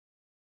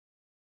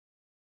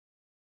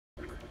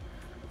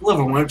Hello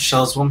everyone, it's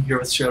Shellswell. I'm here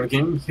with Shadow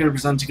Game. I'm here to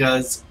present you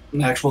guys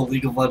an actual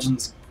League of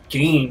Legends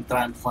game that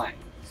I'm playing.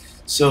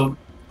 So,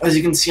 as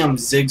you can see, I'm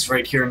Ziggs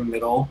right here in the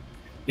middle.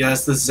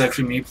 Yes, this is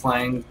actually me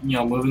playing,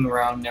 moving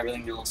around and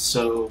everything else.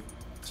 So,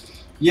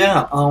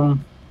 yeah,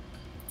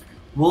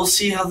 we'll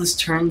see how this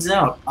turns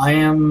out. I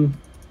am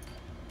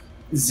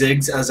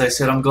Ziggs, as I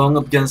said. I'm going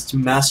up against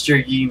Master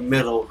Yi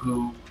Middle,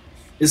 who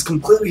is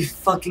completely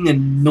fucking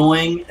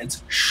annoying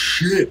as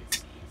shit.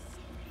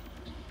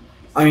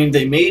 I mean,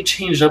 they may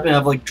change it up and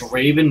have like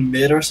Draven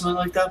mid or something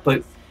like that,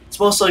 but it's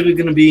most likely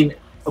going to be an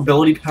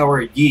ability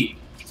power Yi.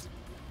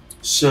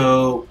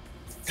 So,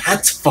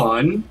 that's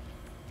fun.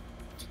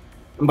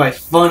 And by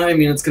fun, I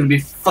mean it's going to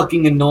be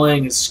fucking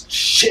annoying as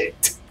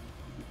shit.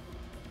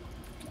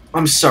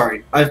 I'm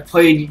sorry, I've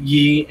played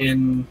Yi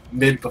in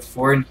mid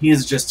before, and he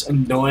is just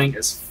annoying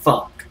as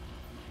fuck.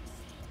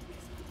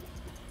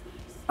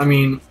 I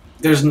mean,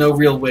 there's no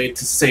real way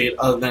to say it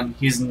other than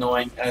he's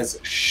annoying as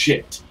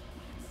shit.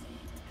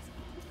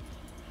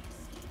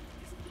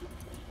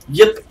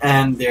 Yep,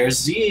 and there's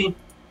Z,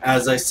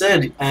 as I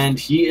said, and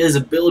he is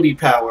ability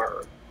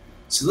power.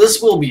 So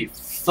this will be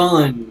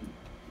fun.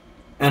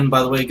 And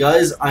by the way,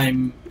 guys,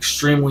 I'm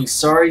extremely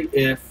sorry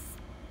if,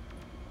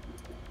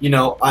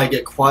 I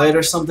get quiet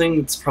or something.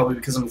 It's probably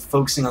because I'm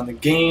focusing on the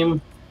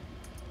game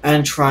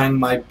and trying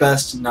my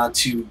best not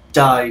to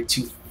die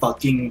to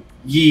fucking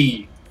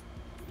Yi.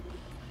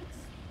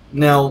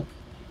 Now,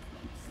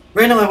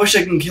 right now I wish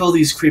I can kill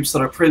these creeps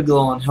that are pretty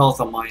low on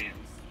health on my end,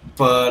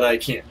 but I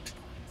can't.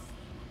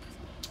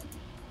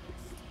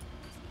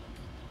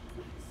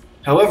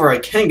 However, I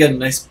can get a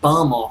nice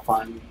bomb off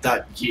on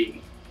that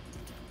Yi.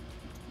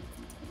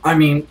 I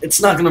mean,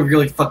 it's not gonna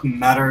really fucking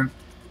matter,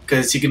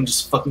 because he can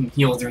just fucking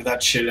heal through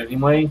that shit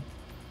anyway.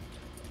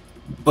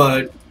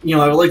 But,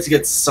 I would like to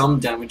get some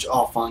damage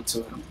off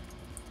onto him.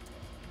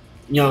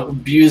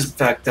 Abuse the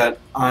fact that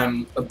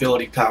I'm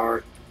ability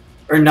power.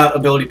 Or not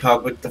ability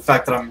power, but the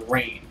fact that I'm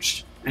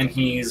ranged, and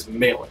he's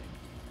melee.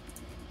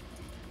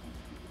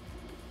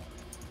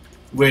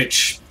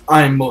 Which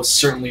I'm most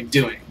certainly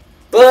doing.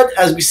 But,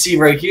 as we see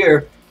right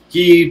here,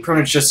 he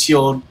pretty much just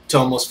healed to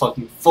almost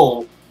fucking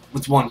full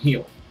with one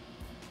heal.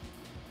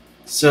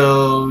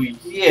 So,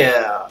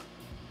 yeah.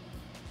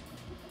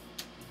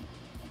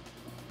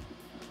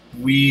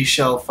 We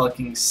shall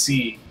fucking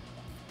see.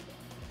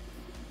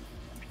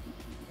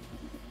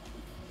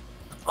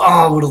 Oh,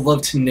 I would have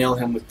loved to nail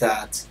him with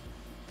that.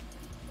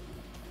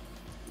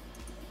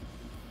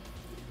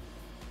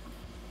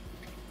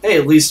 Hey,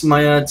 at least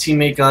my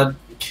teammate got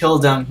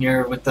killed down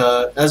here with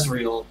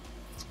Ezreal.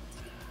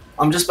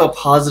 I'm just about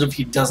positive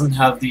he doesn't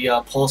have the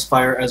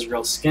Pulsefire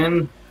Ezreal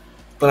skin,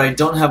 but I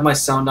don't have my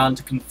sound on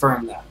to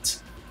confirm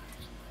that.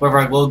 However,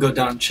 I will go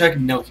down and check.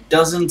 No, he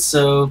doesn't,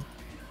 so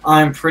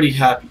I'm pretty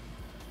happy.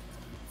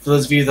 For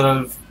those of you that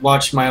have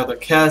watched my other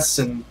casts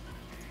and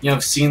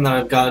have seen that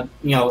I've got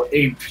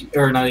AP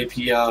or not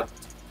AP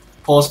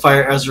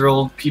Pulsefire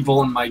Ezreal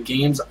people in my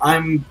games,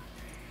 I'm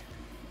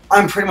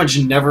pretty much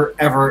never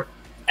ever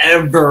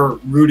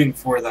rooting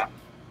for them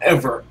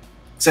ever.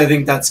 So I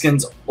think that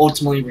skin's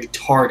ultimately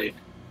retarded.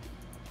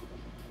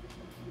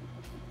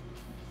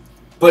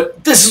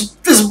 But this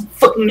is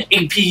fucking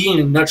AP in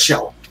a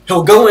nutshell.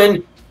 He'll go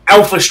in,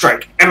 Alpha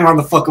Strike, and run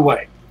the fuck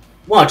away.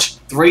 Watch.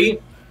 3.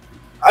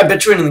 I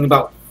bet you anything,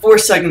 about 4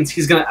 seconds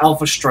he's gonna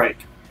Alpha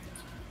Strike.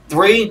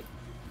 3,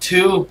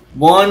 2,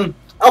 1,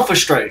 Alpha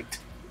Strike.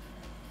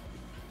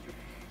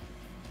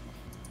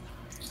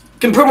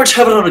 Can pretty much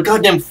have it on a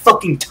goddamn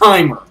fucking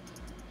timer.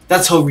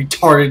 That's how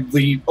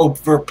retardedly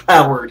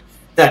overpowered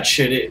that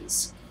shit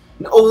is.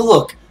 And oh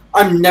look,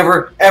 I'm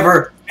never,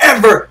 ever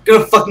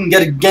gonna fucking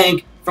get a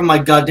gank from my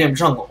goddamn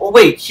jungle. Oh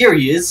wait, here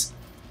he is.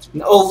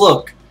 And oh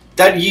look,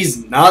 that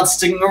Yi's not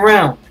sticking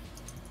around.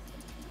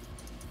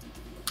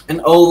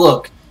 And oh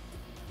look,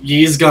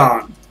 Yi's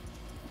gone.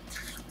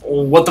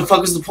 What the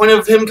fuck was the point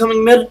of him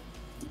coming mid?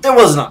 There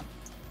was none.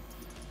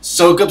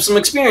 Soak up some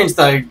experience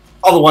that I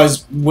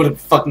otherwise would have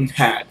fucking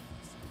had.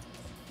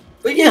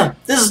 But yeah,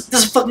 this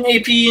is fucking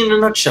AP in a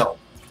nutshell.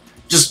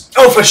 Just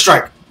Alpha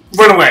Strike,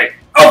 run away.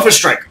 Alpha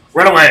Strike,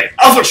 run away.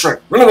 Alpha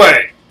Strike, run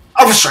away.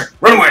 Alpha Strike,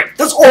 run away.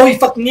 That's all he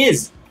fucking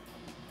is.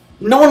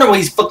 No wonder why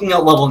he's fucking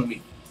out-leveling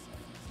me.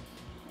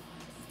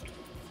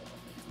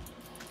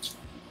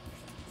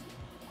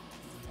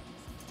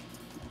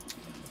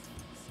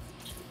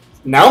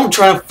 Now I'm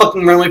trying to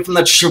fucking run away from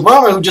that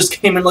Shyvana who just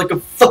came in like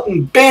a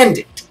fucking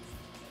bandit.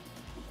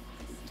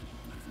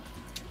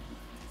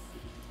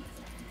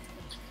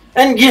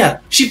 And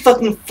yeah, she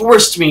fucking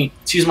forced me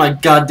to use my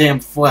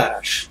goddamn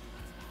flash.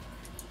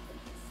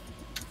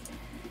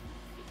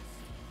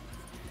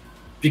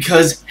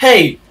 Because,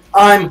 hey,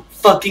 I'm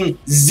fucking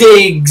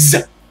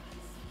Ziggs.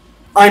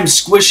 I'm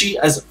squishy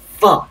as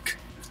fuck.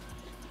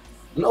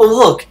 And oh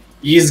look,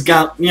 he's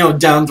got,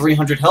 down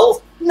 300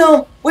 health.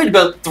 No, wait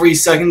about 3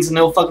 seconds and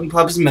he'll fucking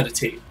pop his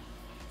meditate.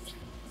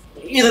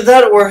 Either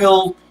that or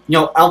he'll,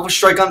 Alpha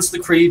Strike onto the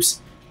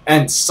creeps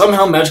and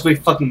somehow magically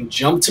fucking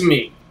jump to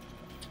me.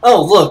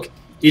 Oh, look,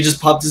 he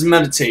just popped his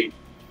meditate.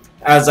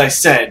 As I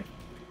said,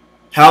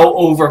 How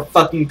over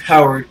fucking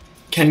powered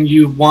can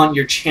you want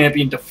your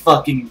champion to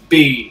fucking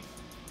be?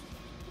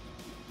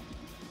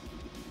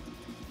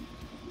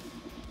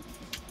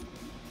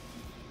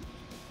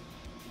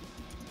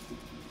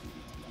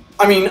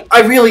 I mean,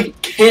 I really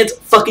can't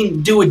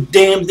fucking do a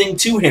damn thing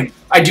to him.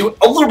 I do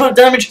a little bit of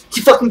damage,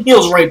 he fucking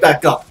heals right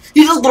back up.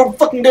 He does a little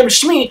fucking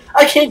damage to me,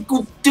 I can't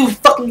go do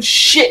fucking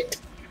shit.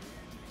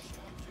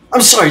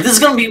 I'm sorry, this is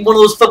gonna be one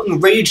of those fucking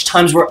rage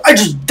times where I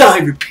just die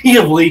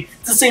repeatedly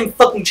to the same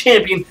fucking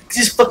champion because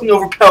he's fucking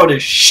overpowered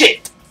as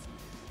shit.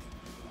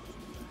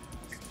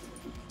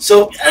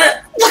 So,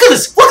 look at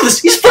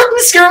this, he's fucking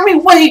scaring me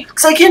away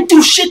because I can't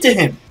do shit to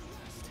him.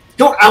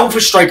 He'll Alpha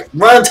Strike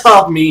right on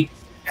top of me,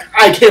 and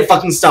I can't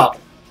fucking stop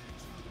him.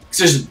 Because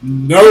there's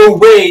no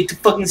way to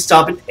fucking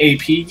stop an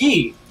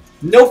APE.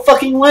 No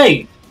fucking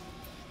way.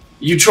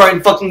 You try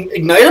and fucking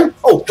ignite him?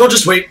 Oh, don't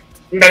just wait.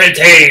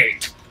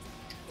 Meditate!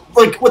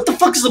 Like, what the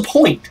fuck is the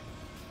point?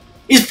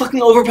 He's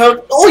fucking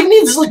overpowered. All he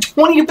needs is like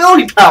 20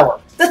 ability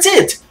power. That's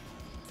it.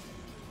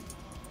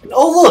 And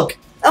oh look,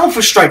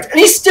 Alpha Strike, and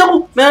he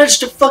still managed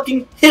to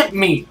fucking hit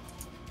me.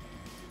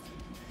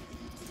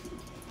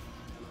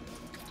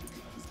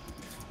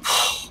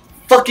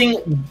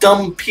 Fucking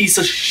dumb piece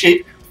of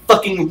shit.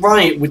 Fucking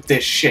riot with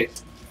this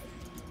shit.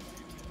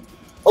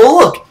 Oh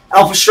look,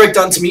 Alpha Strike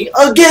onto me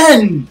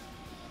again.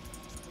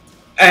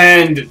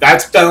 And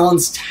that's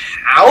balanced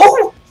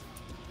how?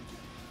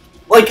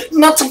 Like,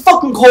 not to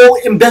fucking call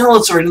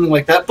imbalance or anything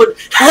like that, but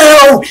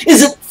how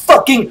is it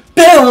fucking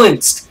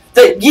balanced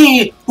that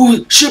ye,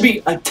 who should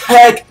be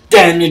attack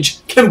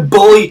damage, can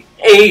bully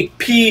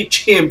AP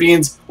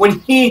champions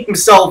when he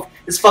himself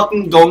is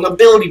fucking going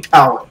ability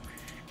power?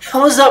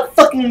 How is that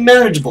fucking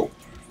manageable?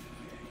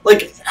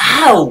 Like,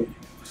 how?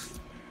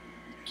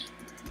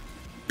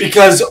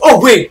 Because,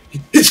 oh wait,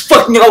 his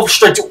fucking Alpha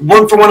Strike's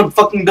 1-for-1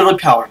 fucking ability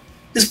power.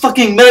 His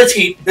fucking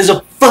Meditate is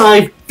a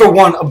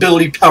 5-for-1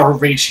 ability power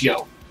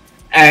ratio.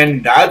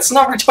 And that's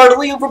not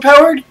retardedly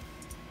overpowered?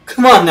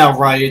 Come on now,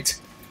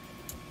 Riot.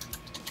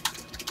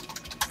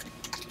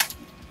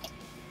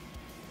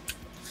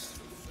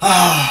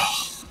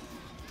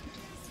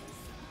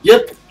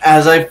 Yep,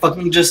 as I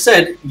fucking just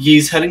said,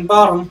 Ye's heading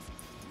bottom.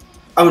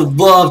 I would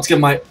love to get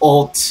my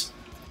ult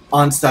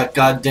onto that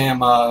goddamn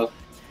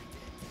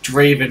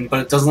Draven, but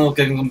it doesn't look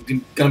like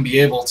I'm gonna be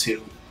able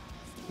to.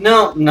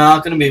 No,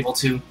 not gonna be able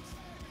to.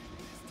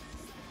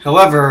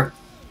 However,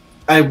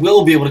 I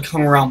will be able to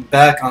come around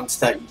back onto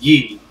that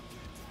Yi.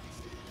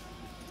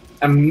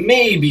 And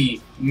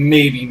maybe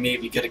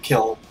get a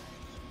kill.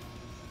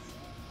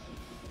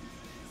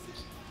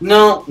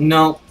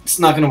 No, it's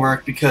not gonna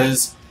work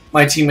because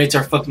my teammates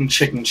are fucking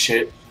chicken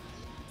shit.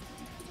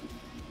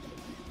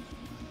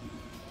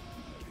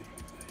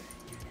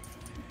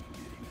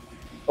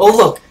 Oh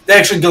look, they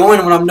actually go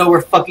in when I'm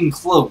nowhere fucking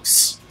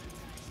close.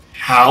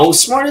 How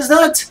smart is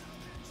that?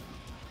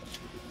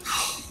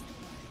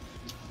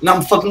 Now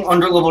I'm fucking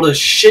underleveled as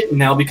shit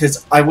now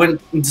because I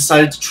went and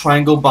decided to try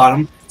and go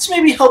bottom to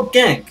maybe help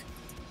gank.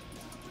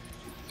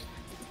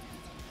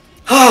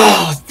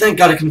 Oh, thank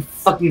God I can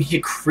fucking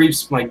hit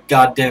creeps with my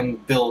goddamn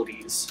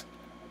abilities.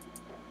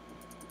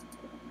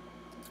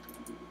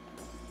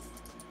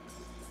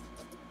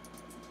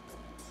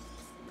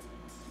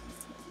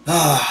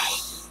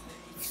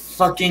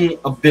 Fucking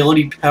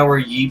ability power,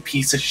 ye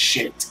piece of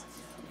shit.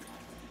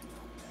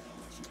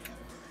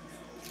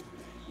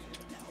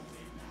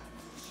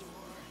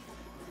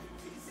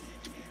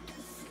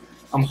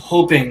 I'm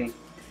hoping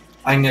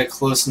I can get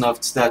close enough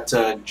to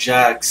that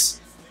Jax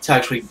to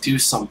actually do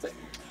something.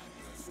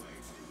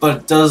 But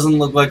it doesn't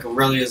look like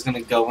Aurelia is going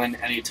to go in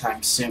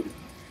anytime soon.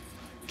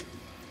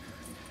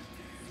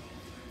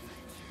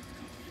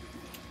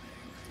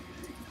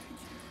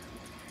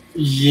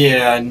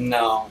 Yeah,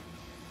 no.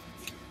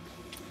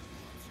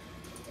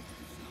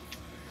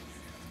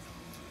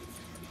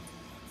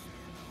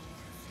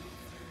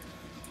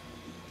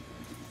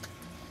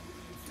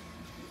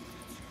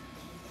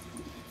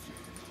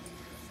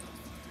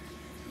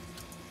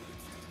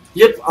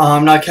 Yep,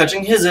 I'm not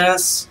catching his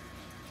ass.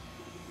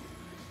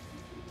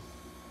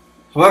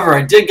 However,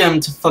 I did get him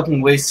to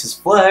fucking waste his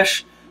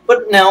flesh,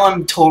 but now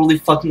I'm totally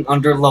fucking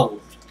underleveled.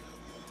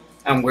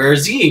 And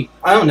where's he?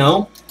 I don't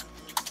know.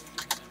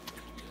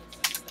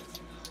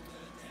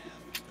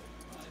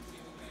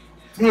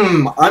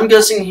 I'm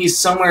guessing he's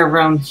somewhere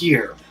around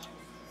here.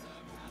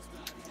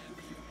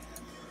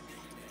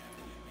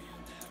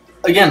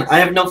 Again, I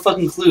have no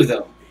fucking clue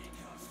though.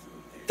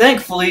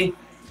 Thankfully,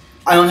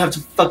 I don't have to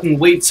fucking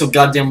wait so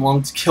goddamn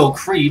long to kill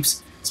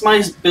creeps, so my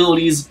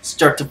abilities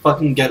start to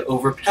fucking get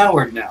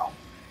overpowered now.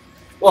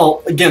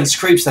 Well, against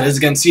creeps that is,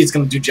 against C it's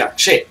gonna do jack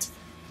shit.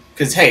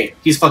 Cause hey,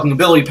 he's fucking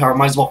ability power,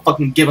 might as well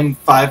fucking give him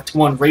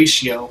 5-to-1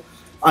 ratio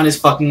on his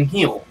fucking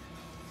heal.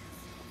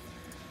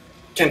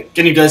 Can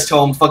you guys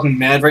tell I'm fucking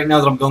mad right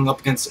now that I'm going up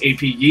against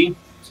APE?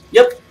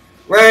 Yep,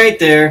 right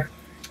there.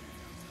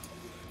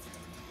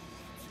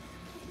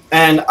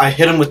 And I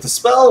hit him with the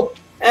spell,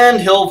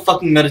 and he'll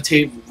fucking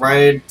meditate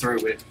right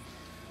through it.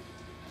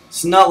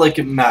 It's not like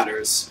it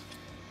matters.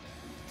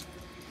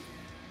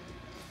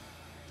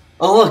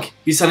 Oh look,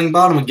 he's heading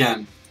bottom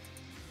again.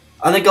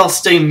 I think I'll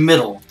stay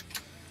middle.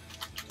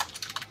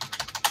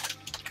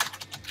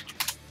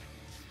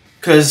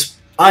 Cause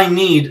I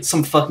need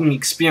some fucking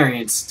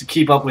experience to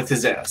keep up with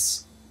his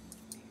ass.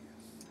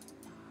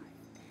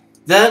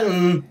 That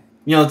and,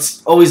 you know,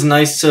 it's always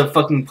nice to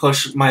fucking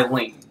push my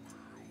lane.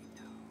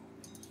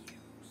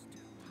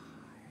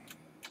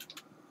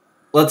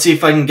 Let's see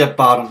if I can get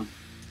bottom.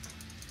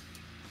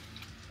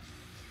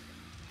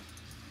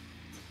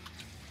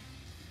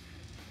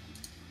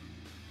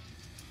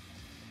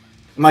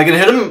 Am I gonna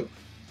hit him?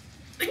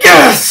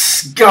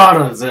 Yes!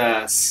 Got his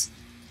ass.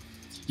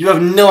 You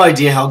have no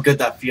idea how good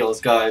that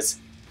feels, guys.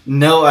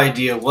 No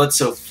idea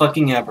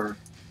whatsoever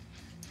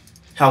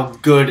how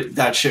good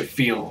that shit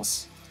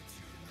feels.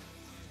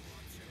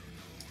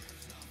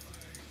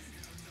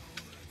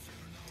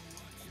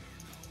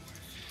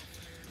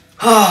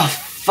 Ah,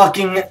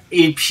 fucking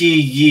AP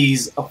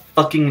Yee's a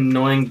fucking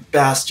annoying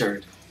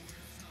bastard.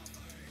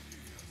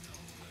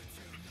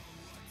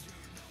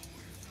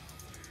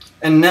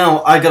 And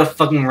now I gotta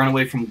fucking run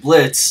away from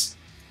Blitz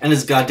and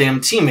his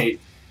goddamn teammate.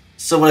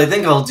 So what I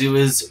think I'll do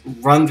is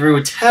run through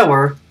a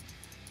tower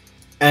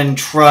and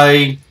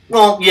try,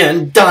 well, yeah,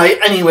 and die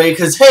anyway,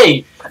 cause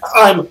hey,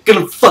 I'm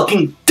gonna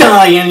fucking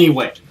die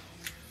anyway.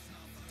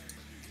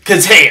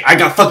 Cause hey, I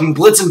got fucking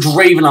Blitz and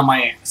Draven on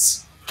my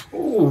ass.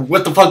 Ooh,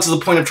 what the fuck's the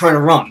point of trying to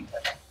run?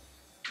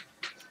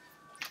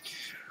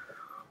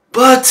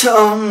 But,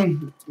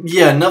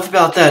 yeah, enough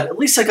about that. At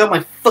least I got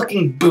my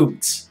fucking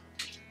boots.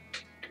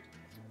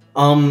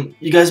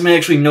 You guys may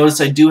actually notice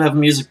I do have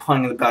music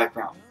playing in the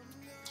background.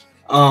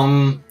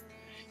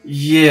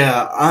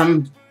 Yeah,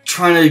 I'm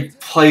trying to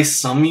play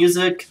some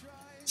music.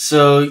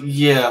 So,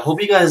 yeah,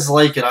 hope you guys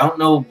like it. I don't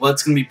know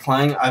what's gonna be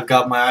playing. I've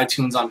got my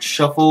iTunes on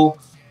shuffle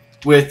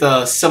with,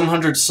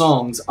 700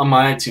 songs on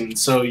my iTunes,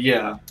 so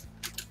yeah.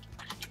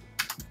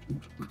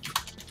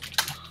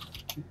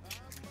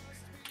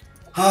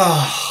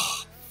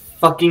 Ah,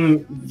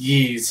 fucking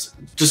yeez.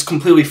 Just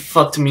completely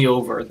fucked me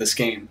over, this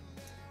game.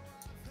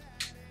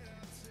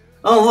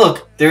 Oh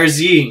look,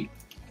 there's Yi.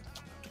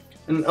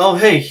 And oh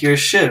hey, here's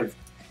Shiv.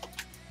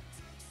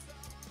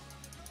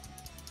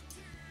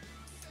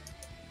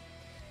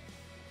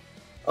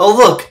 Oh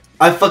look,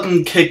 I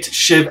fucking kicked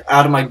Shiv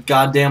out of my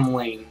goddamn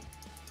lane.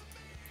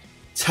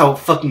 It's how it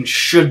fucking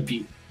should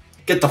be.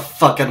 Get the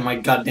fuck out of my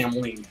goddamn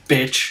lane,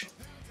 bitch.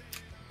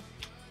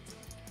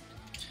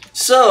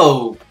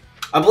 So,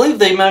 I believe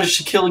they managed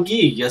to kill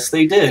Yi. Yes,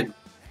 they did.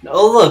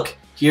 Oh look,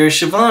 here's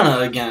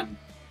Shyvana again.